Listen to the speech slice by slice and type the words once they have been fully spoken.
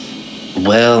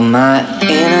Well, my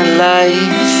inner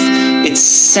life, it's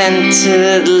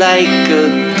centered like a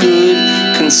good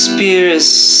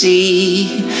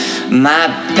conspiracy. My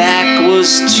back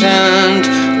was turned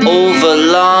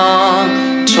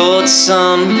overlong towards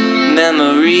some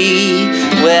memory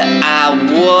where I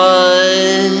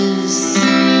was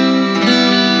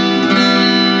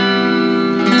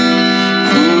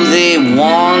who they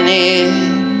wanted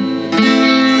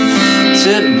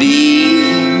to be.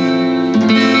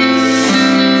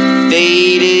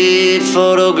 Faded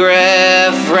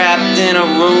photograph wrapped in a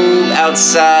robe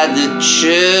outside the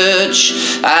church.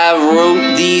 I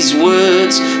wrote these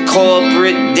words,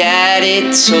 corporate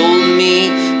daddy told me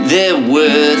their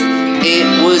worth. It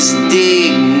was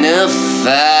dignified.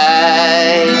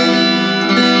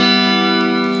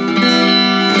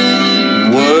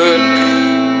 Work.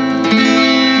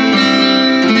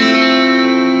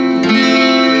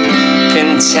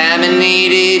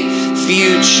 Contaminated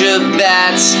future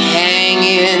bats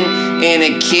hanging in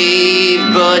a cave,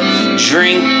 but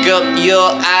drink up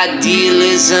your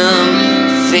idealism.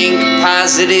 Think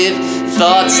positive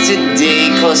thoughts today,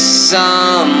 'cause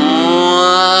someone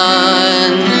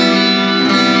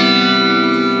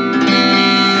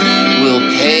will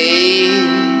pay.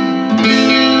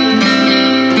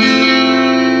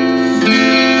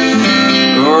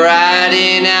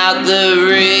 Riding out the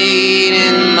rain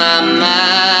in my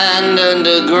mind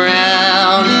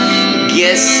underground.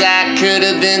 Guess I could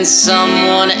have been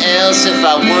someone else if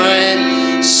I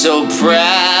weren't so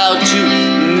proud to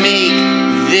make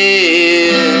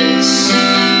this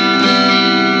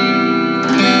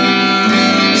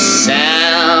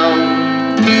sound.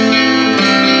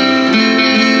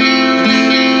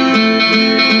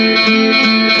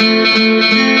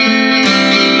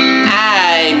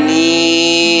 I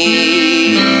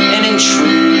need an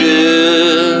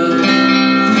intruder.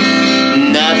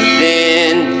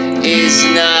 Nothing is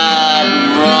not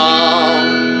wrong.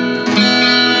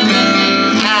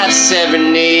 I've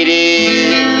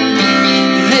serenaded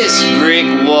this brick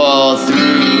wall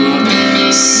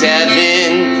through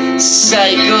 7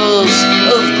 cycles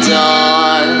of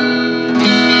dawn.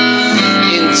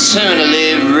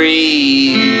 Internally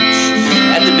rage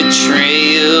at the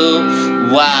betrayal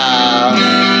while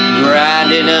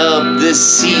grinding up the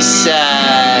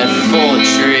seaside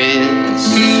fortress.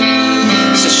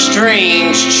 It's a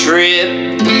strange trip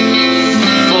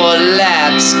for a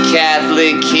lapsed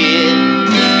Catholic kid,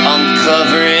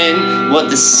 uncovering what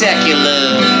the secular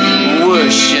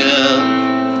worship.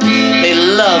 They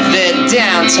love their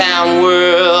downtown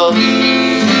world,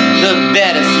 the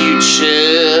better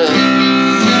future,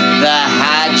 the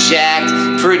hijacked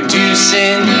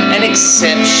producing an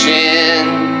exception.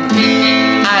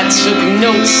 I took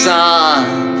notes on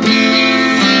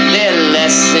their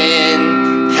lesson,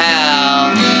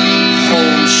 how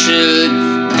home should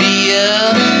be a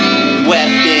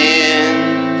weapon.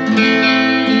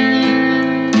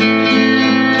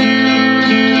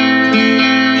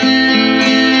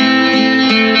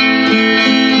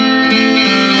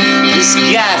 This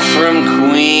guy from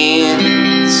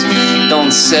Queens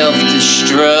don't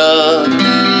self-destruct,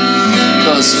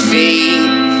 'cause fate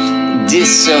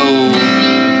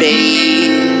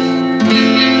disobeyed.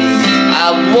 I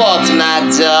walked my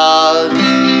dog,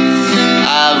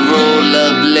 I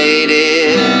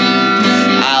rollerbladed,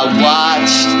 I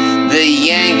watched the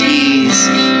Yankees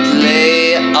play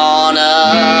on a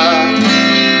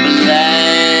blank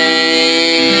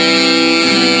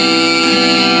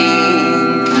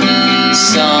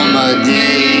summer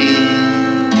day.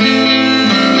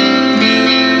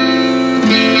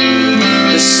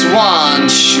 The swan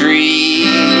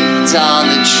shrieked on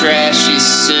the trashy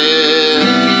surf,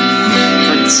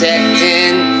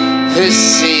 protecting her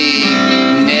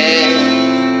cygnet.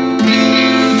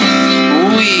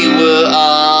 We were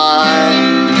on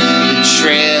the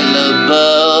trail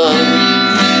above,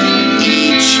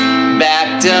 each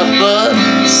backed up a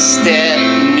step,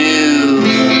 knew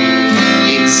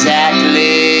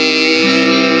exactly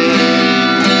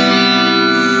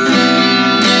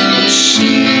what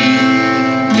she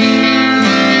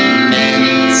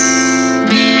meant.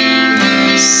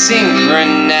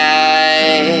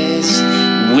 Synchronized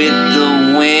with the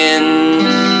wind,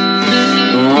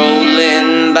 rolling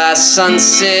by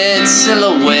sunset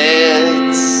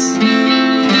silhouettes.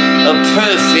 A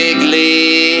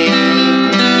perfectly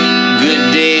good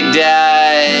day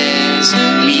dies.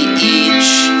 We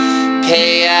each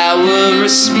pay our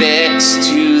respects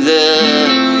to the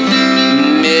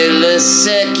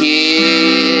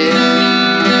millisecond.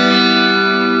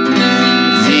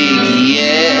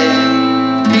 Vignette.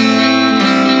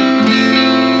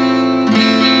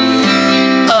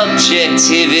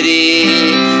 Objectivity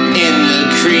in the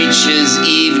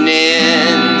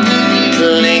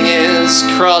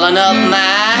crawling up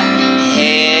my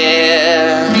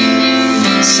hair.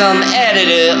 Some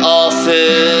editor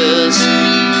offers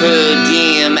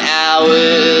per-diem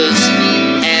hours.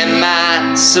 Am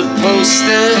I supposed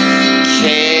to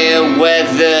care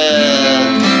whether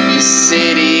the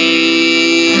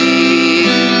city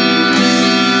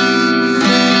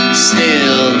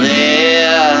still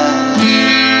there?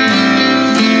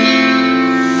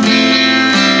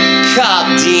 Carpe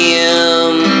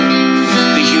diem,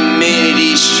 the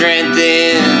humidity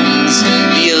strengthens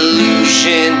the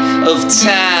illusion of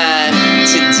time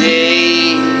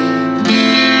today.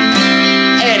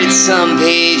 Edit some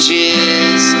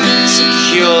pages,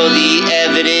 secure the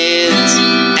evidence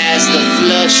as the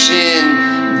flushing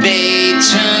bay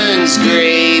turns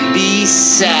gray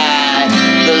beside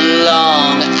the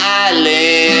Long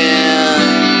Island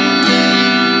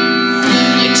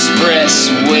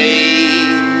Expressway.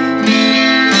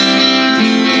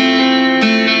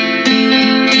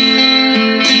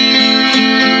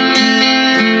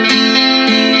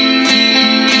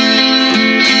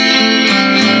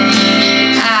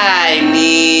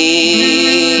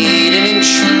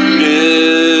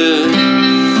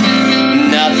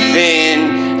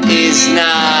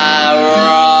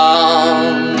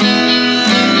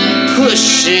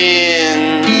 Pushing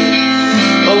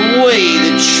away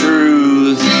the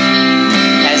truth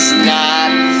has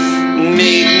not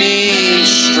made me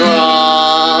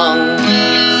strong.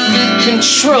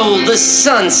 Control the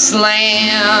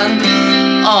sun-slant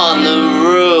on the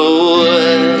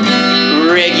road.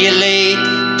 Regulate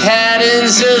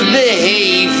patterns of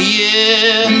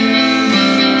behavior.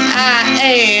 I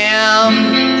am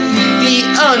the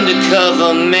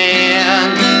undercover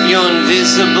man, your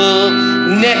invisible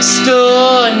next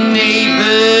door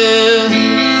neighbor.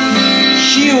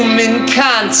 Human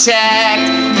contact,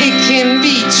 it can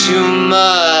be too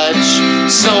much,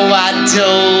 so I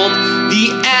dulled the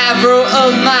arrow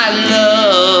of my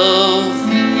love.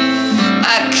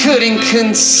 I couldn't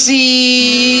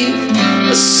conceive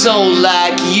a soul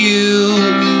like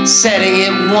you, setting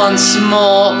it once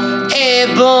more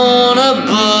airborne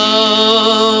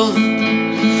above.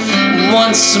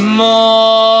 Once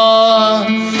more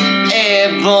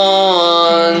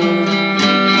airborne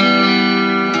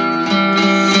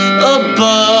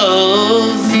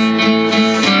above.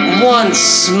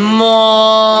 Once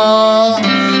more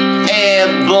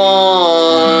airborne.